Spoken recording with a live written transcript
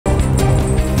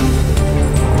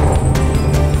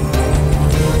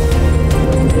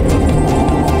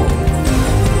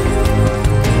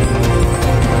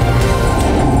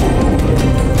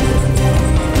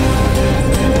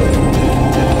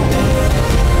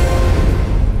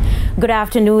Good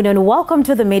afternoon and welcome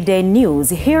to the Midday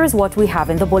News. Here's what we have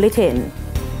in the bulletin.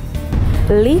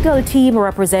 Legal team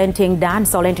representing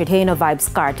dancehall entertainer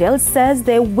Vybz Kartel says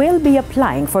they will be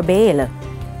applying for bail.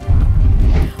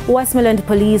 Westmoreland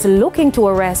police looking to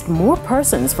arrest more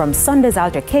persons from Sunday's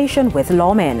altercation with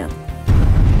lawmen.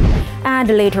 And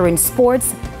later in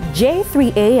sports,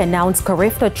 J3A announced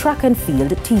Carifta track and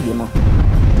field team.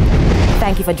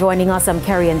 Thank you for joining us. I'm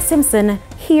Carrie Simpson.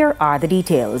 Here are the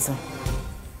details.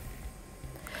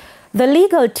 The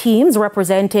legal teams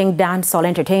representing dancehall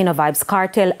entertainer Vybz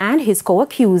Kartel and his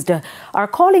co-accused are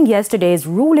calling yesterday's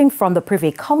ruling from the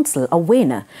Privy Council a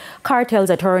win. Kartel's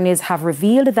attorneys have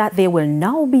revealed that they will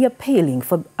now be applying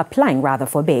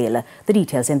for bail. The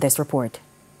details in this report.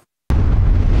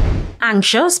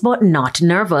 Anxious but not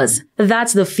nervous.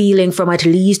 That's the feeling from at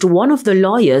least one of the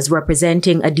lawyers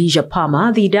representing Adidja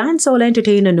Palmer, the dancehall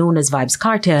entertainer known as Vybz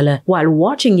Kartel, while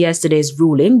watching yesterday's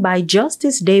ruling by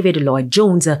Justice David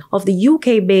Lloyd-Jones of the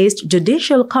UK-based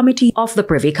Judicial Committee of the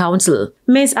Privy Council.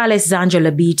 Ms.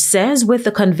 Alexandra Beach says with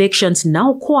the convictions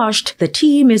now quashed, the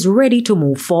team is ready to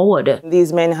move forward.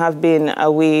 These men have been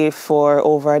away for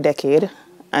over a decade.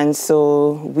 And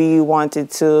so we wanted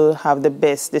to have the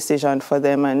best decision for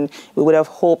them, and we would have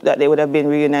hoped that they would have been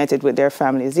reunited with their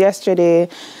families yesterday.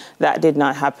 That did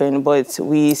not happen, but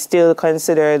we still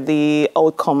consider the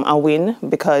outcome a win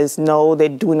because now they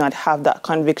do not have that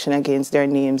conviction against their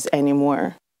names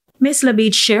anymore. Ms.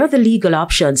 LaBeach shared the legal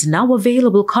options now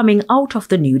available coming out of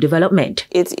the new development.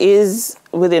 It is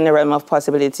within the realm of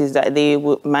possibilities that they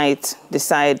might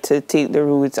decide to take the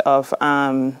route of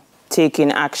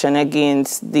taking action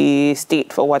against the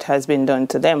state for what has been done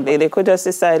to them. They could just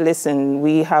decide, listen,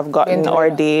 we have gotten our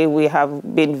day, we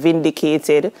have been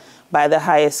vindicated by the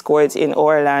highest court in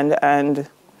our land, and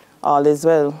all is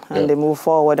well. And they move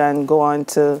forward and go on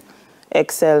to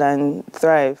excel and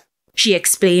thrive. She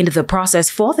explained the process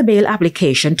for the bail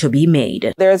application to be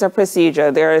made. There is a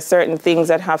procedure. There are certain things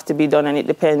that have to be done, and it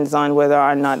depends on whether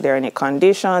or not there are any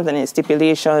conditions and any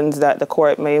stipulations that the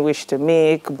court may wish to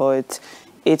make, but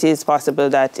it is possible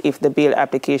that if the bail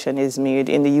application is made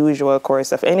in the usual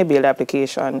course of any bail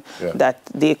application, that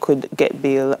they could get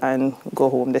bail and go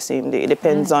home the same day. It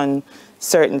depends on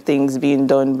certain things being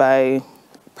done by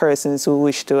persons who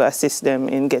wish to assist them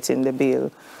in getting the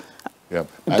bail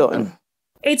done.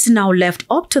 It's now left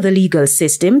up to the legal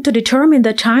system to determine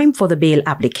the time for the bail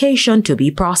application to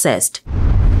be processed.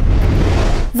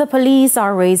 The police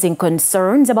are raising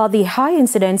concerns about the high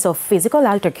incidence of physical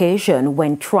altercation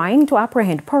when trying to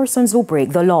apprehend persons who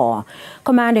break the law.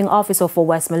 Commanding Officer for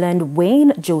Westmoreland,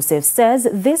 Wayne Joseph, says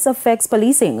this affects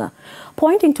policing.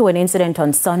 Pointing to an incident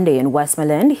on Sunday in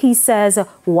Westmoreland, he says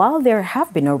while there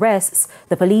have been arrests,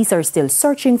 the police are still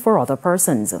searching for other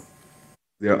persons.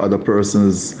 There are other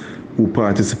persons who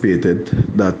participated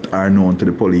that are known to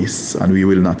the police, and we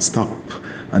will not stop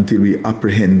until we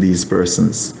apprehend these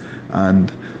persons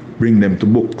and bring them to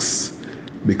books,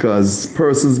 because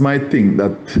persons might think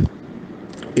that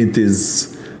it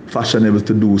is fashionable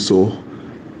to do so,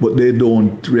 but they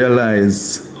don't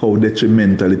realize how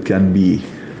detrimental it can be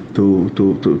to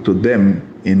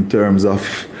them in terms of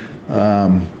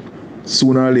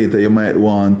sooner or later you might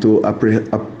want to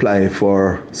apply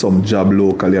for some job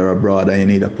locally or abroad and you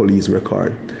need a police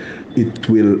record. It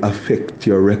will affect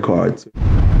your records.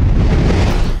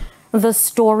 The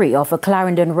story of a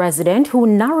Clarendon resident who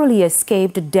narrowly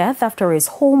escaped death after his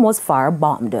home was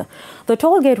firebombed. The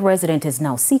Tollgate resident is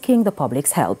now seeking the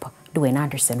public's help. Dwayne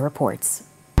Anderson reports.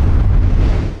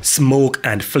 Smoke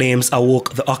and flames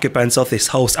awoke the occupants of this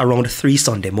house around 3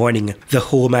 Sunday morning. The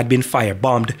home had been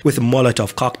firebombed with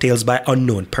Molotov cocktails by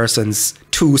unknown persons.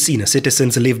 2 senior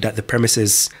citizens lived at the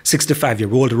premises.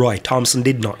 65-year-old Roy Thompson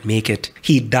did not make it.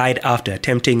 He died after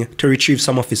attempting to retrieve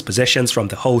some of his possessions from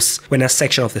the house when a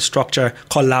section of the structure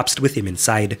collapsed with him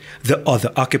inside. The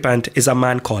other occupant is a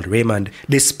man called Raymond.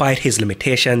 Despite his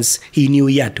limitations, he knew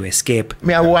he had to escape.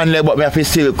 Me have one leg, but me have to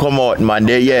still come out, man.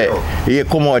 He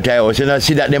come out of the house. You know,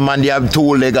 see that the man, they have 2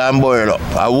 legs and boil up.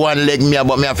 I one leg, me,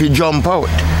 but me have to jump out.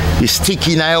 You stick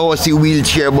in a house, the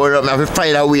wheelchair boil up. Me have to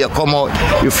find a way to come out.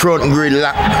 The front grill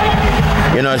lock.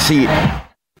 You know, see it.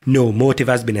 No motive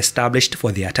has been established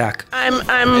for the attack. I'm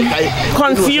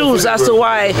confused as to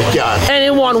why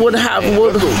anyone would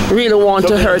really want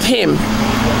to hurt him.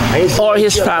 or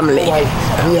his family.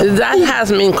 That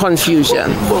has me in confusion,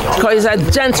 because he's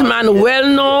a gentleman well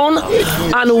known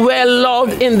and well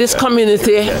loved in this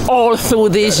community all through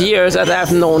these years that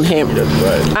I've known him.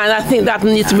 And I think that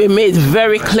needs to be made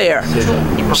very clear.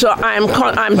 So I'm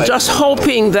just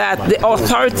hoping that the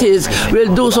authorities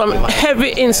will do some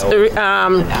heavy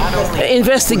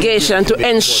investigation to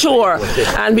ensure,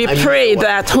 and we pray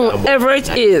that whoever it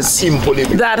is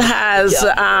that has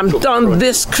done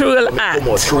this cruel act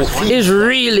is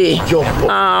really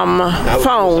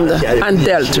found and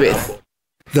dealt with.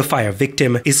 The fire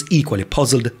victim is equally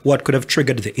puzzled what could have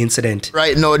triggered the incident.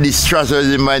 Right now, this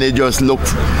stressors in mind, it just look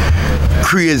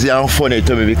crazy and funny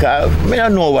to me, because I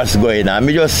don't know what's going on.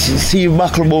 I just see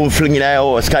buckle bone flinging in the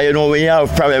house, because you know when you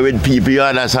have problem with people, you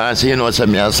understand, so you know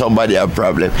me and somebody have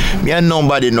problem. Me and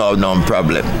nobody know no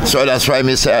problem. So that's why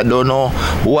I say I don't know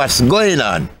what's going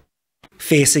on.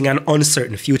 Facing an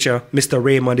uncertain future, Mr.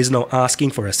 Raymond is now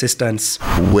asking for assistance.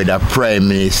 With a prime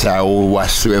minister or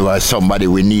whatsoever, somebody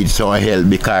we need some help,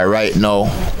 because right now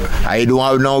I don't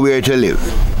have nowhere to live.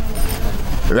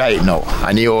 Right now,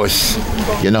 and he was,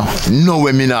 you know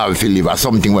where me now to live, or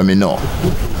something where me know.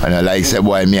 And I like say,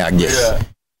 boy, me I guess.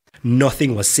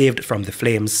 Nothing was saved from the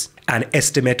flames. An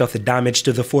estimate of the damage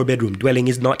to the 4-bedroom dwelling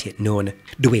is not yet known.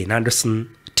 Dwayne Anderson,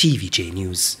 TVJ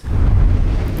News.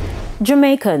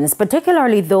 Jamaicans,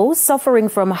 particularly those suffering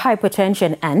from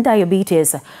hypertension and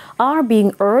diabetes, are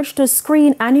being urged to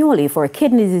screen annually for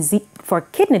kidney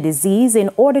disease in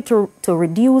order to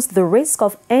reduce the risk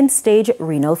of end-stage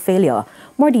renal failure.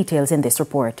 More details in this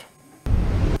report.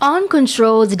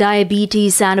 Uncontrolled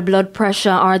diabetes and blood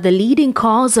pressure are the leading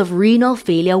cause of renal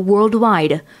failure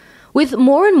worldwide. With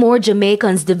more and more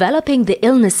Jamaicans developing the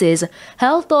illnesses,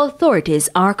 health authorities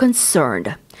are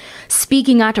concerned.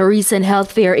 Speaking at a recent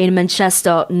health fair in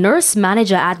Manchester, nurse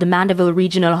manager at the Mandeville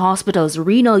Regional Hospital's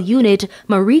renal unit,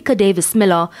 Marika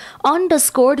Davis-Miller,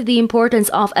 underscored the importance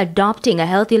of adopting a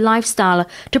healthy lifestyle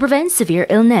to prevent severe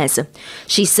illness.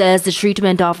 She says the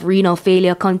treatment of renal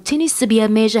failure continues to be a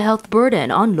major health burden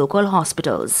on local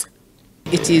hospitals.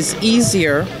 It is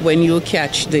easier when you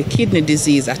catch the kidney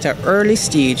disease at an early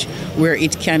stage where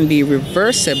it can be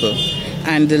reversible.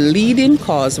 And the leading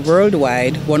cause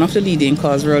worldwide, one of the leading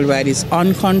causes worldwide, is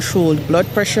uncontrolled blood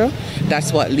pressure.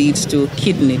 That's what leads to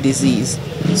kidney disease.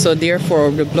 So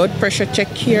therefore, the blood pressure check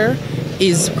here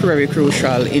is very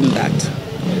crucial in that.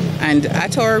 And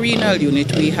at our renal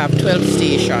unit, we have 12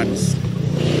 stations.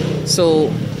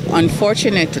 So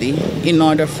unfortunately, in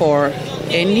order for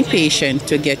any patient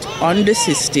to get on the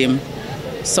system,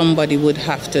 somebody would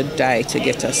have to die to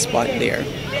get a spot there.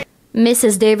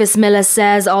 Mrs. Davis-Miller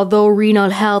says although renal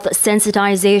health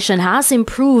sensitization has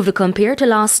improved compared to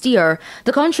last year,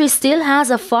 the country still has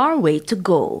a far way to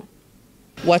go.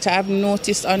 What I've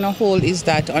noticed on a whole is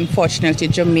that unfortunately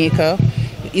Jamaica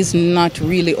is not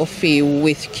really au fait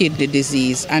with kidney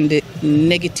disease and the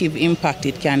negative impact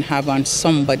it can have on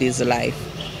somebody's life.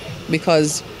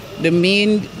 Because the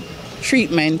main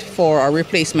treatment for a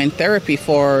replacement therapy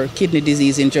for kidney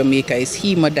disease in Jamaica is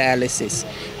hemodialysis.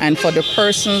 And for the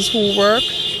persons who work,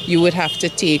 you would have to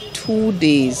take 2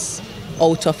 days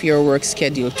out of your work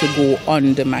schedule to go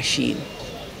on the machine.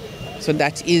 So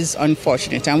that is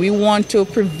unfortunate. And we want to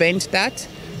prevent that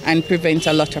and prevent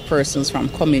a lot of persons from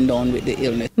coming down with the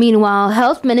illness. Meanwhile,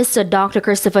 Health Minister Dr.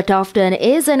 Christopher Tufton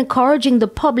is encouraging the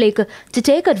public to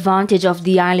take advantage of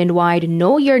the island-wide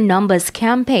Know Your Numbers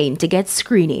campaign to get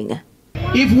screening.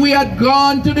 If we had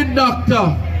gone to the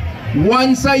doctor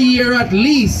once a year at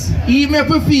least, even if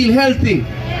we feel healthy,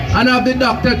 and have the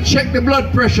doctor check the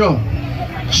blood pressure,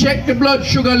 check the blood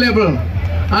sugar level,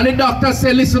 and the doctor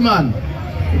say, listen man,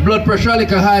 blood pressure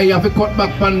like a high, you have to cut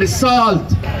back on the salt.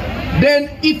 Then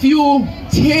if you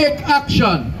take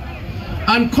action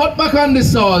and cut back on the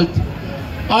salt,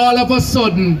 all of a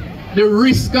sudden the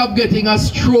risk of getting a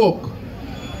stroke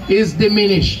is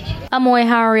diminished. Amoy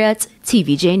Harriet,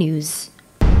 TVJ News.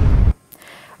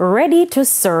 Ready to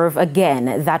serve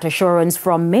again, that assurance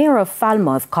from Mayor of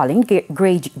Falmouth, Colin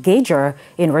Gager,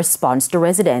 in response to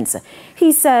residents.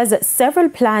 He says several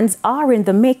plans are in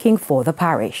the making for the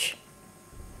parish.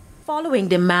 Following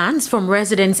demands from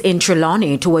residents in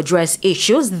Trelawney to address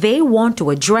issues they want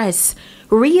to address,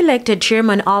 re-elected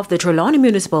chairman of the Trelawney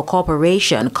Municipal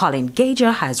Corporation, Colin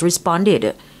Gager, has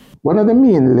responded. One of the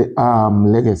main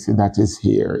legacy that is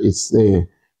here is the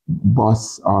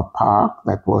bus or park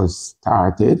that was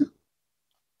started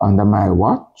under my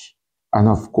watch. And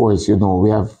of course, you know, we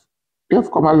have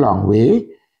come a long way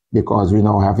because we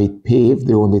now have it paved.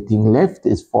 The only thing left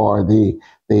is for the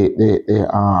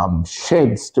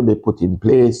sheds to be put in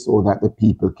place so that the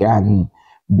people can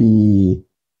be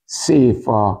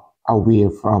safer away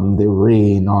from the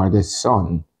rain or the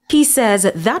sun. He says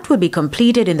that will be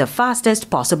completed in the fastest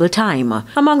possible time.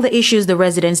 Among the issues the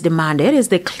residents demanded is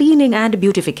the cleaning and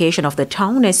beautification of the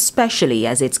town, especially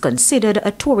as it's considered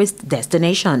a tourist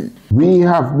destination. We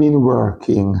have been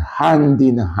working hand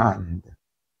in hand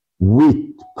with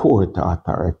Port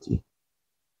Authority.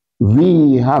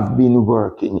 We have been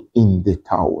working in the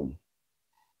town.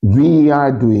 We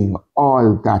are doing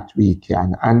all that we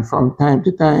can. And from time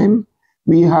to time,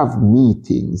 we have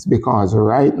meetings, because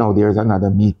right now there's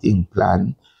another meeting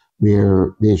plan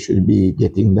where they should be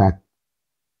getting that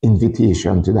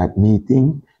invitation to that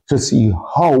meeting to see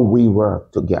how we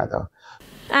work together.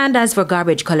 And as for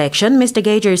garbage collection, Mr.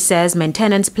 Gager says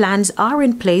maintenance plans are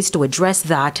in place to address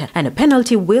that, and a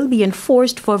penalty will be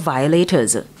enforced for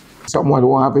violators. Someone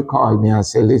will have to call me and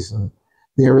say, listen,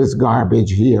 there is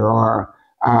garbage here, or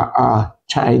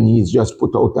Chinese just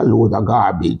put out a load of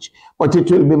garbage. But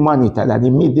it will be monitored, and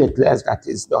immediately as that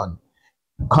is done,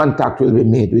 contact will be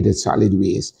made with the solid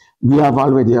waste. We have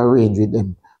already arranged with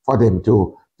them for them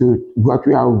to what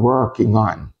we are working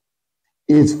on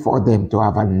is for them to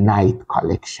have a night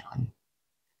collection.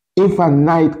 If a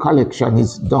night collection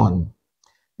is done,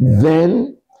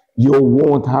 then you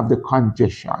won't have the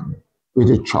congestion with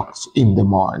the trucks in the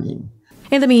morning.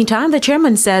 In the meantime, the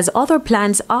chairman says other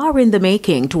plans are in the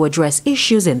making to address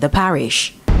issues in the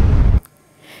parish.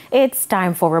 It's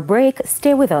time for a break.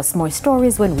 Stay with us. More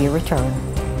stories when we return.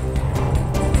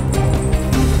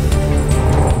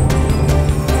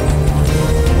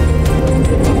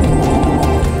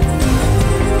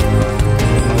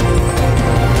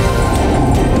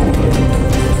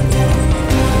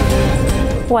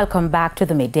 Welcome back to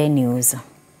the Midday News.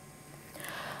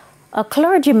 A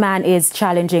clergyman is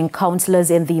challenging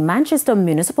councillors in the Manchester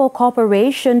Municipal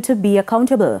Corporation to be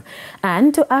accountable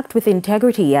and to act with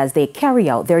integrity as they carry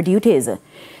out their duties.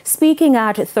 Speaking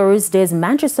at Thursday's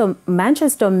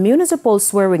Manchester Municipal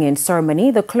swearing-in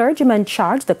ceremony, the clergyman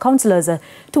charged the councillors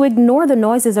to ignore the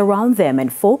noises around them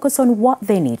and focus on what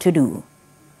they need to do.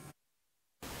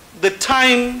 The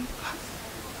time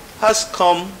has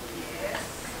come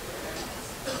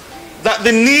that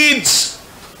the needs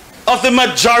of the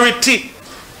majority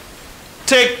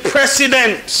take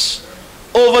precedence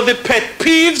over the pet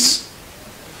peeves,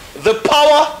 the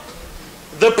power,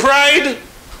 the pride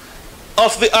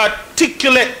of the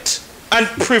articulate and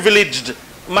privileged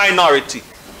minority.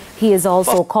 He is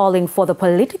also calling for the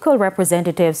political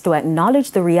representatives to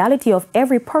acknowledge the reality of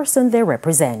every person they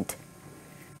represent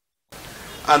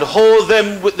and hold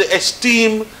them with the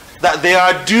esteem that they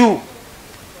are due,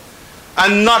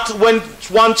 and not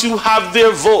once you have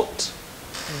their vote,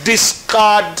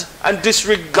 discard and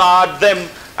disregard them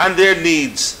and their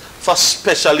needs for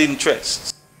special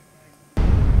interests.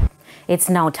 It's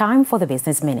now time for the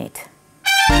Business Minute.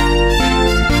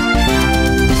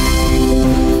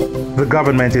 The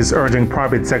government is urging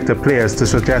private sector players to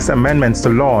suggest amendments to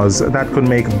laws that could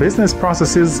make business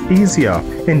processes easier.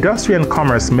 Industry and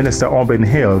Commerce Minister Auburn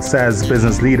Hill says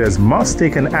business leaders must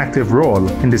take an active role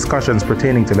in discussions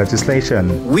pertaining to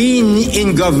legislation. We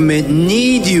in government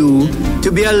need you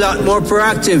to be a lot more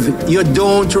proactive. You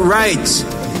don't write.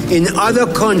 In other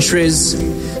countries,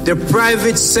 the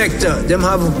private sector, them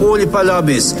have whole heap of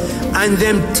lobbies, and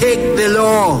them take the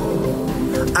law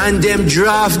and them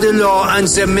draft the law and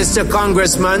say, Mr.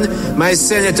 Congressman, my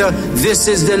senator, this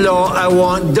is the law I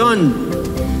want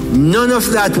done. None of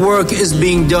that work is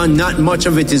being done. Not much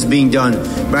of it is being done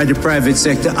by the private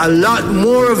sector. A lot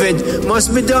more of it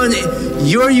must be done.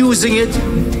 You're using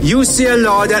it. You see a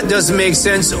law that doesn't make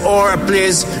sense, or a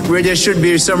place where there should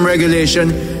be some regulation.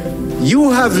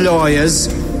 You have lawyers.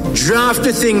 Draft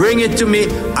a thing, bring it to me.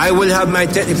 I will have my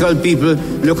technical people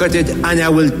look at it, and I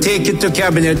will take it to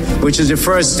cabinet, which is the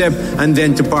first step, and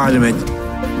then to parliament.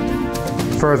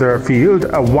 Further afield,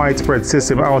 a widespread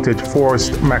system outage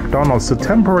forced McDonald's to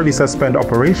temporarily suspend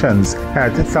operations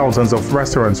at thousands of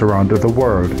restaurants around the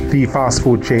world. The fast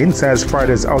food chain says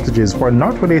Friday's outages were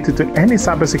not related to any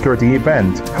cybersecurity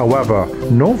event. However,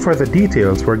 no further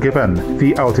details were given.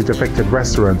 The outage affected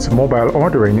restaurants, mobile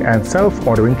ordering, and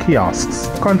self-ordering kiosks.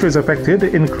 Countries affected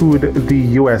include the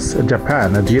US,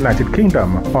 Japan, the United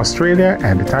Kingdom, Australia,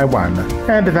 and Taiwan.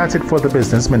 And that's it for the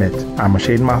Business Minute. I'm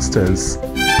Shane Masters.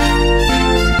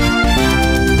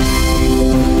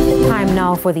 Time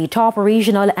now for the top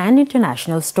regional and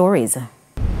international stories.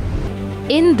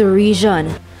 In the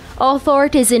region,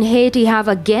 Authorities in Haiti have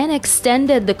again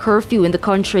extended the curfew in the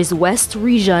country's west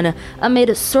region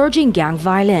amid surging gang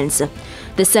violence.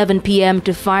 The 7 p.m.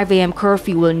 to 5 a.m.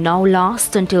 curfew will now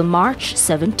last until March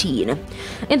 17.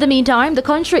 In the meantime, the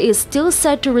country is still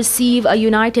set to receive a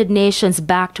United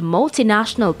Nations-backed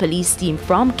multinational police team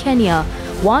from Kenya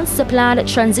once the planned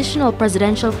Transitional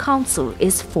Presidential Council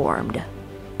is formed.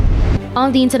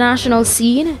 On the international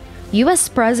scene, U.S.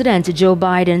 President Joe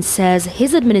Biden says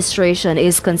his administration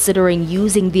is considering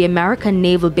using the American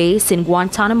naval base in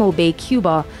Guantanamo Bay,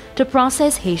 Cuba, to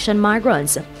process Haitian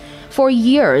migrants. For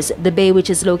years, the bay, which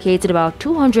is located about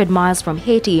 200 miles from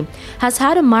Haiti, has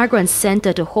had a migrant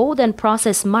center to hold and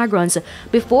process migrants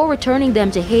before returning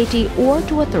them to Haiti or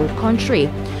to a third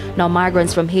country. Now,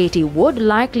 migrants from Haiti would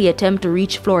likely attempt to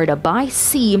reach Florida by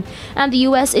sea, and the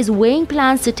U.S. is weighing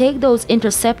plans to take those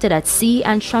intercepted at sea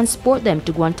and transport them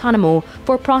to Guantanamo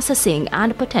for processing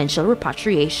and potential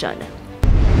repatriation.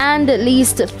 And at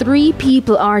least 3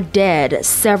 people are dead,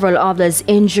 several others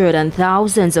injured, and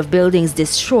thousands of buildings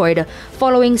destroyed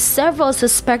following several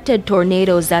suspected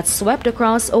tornadoes that swept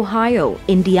across Ohio,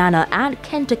 Indiana, and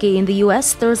Kentucky in the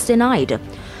U.S. Thursday night.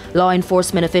 Law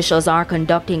enforcement officials are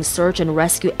conducting search and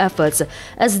rescue efforts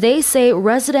as they say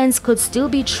residents could still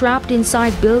be trapped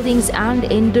inside buildings and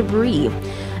in debris.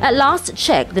 At last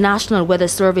check, the National Weather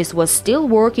Service was still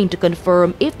working to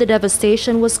confirm if the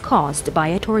devastation was caused by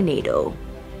a tornado.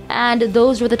 And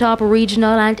those were the top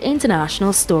regional and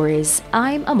international stories.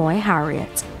 I'm Amoy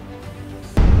Harriet.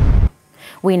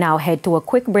 We now head to a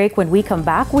quick break. When we come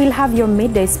back, we'll have your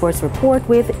midday sports report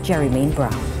with Jermaine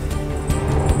Brown.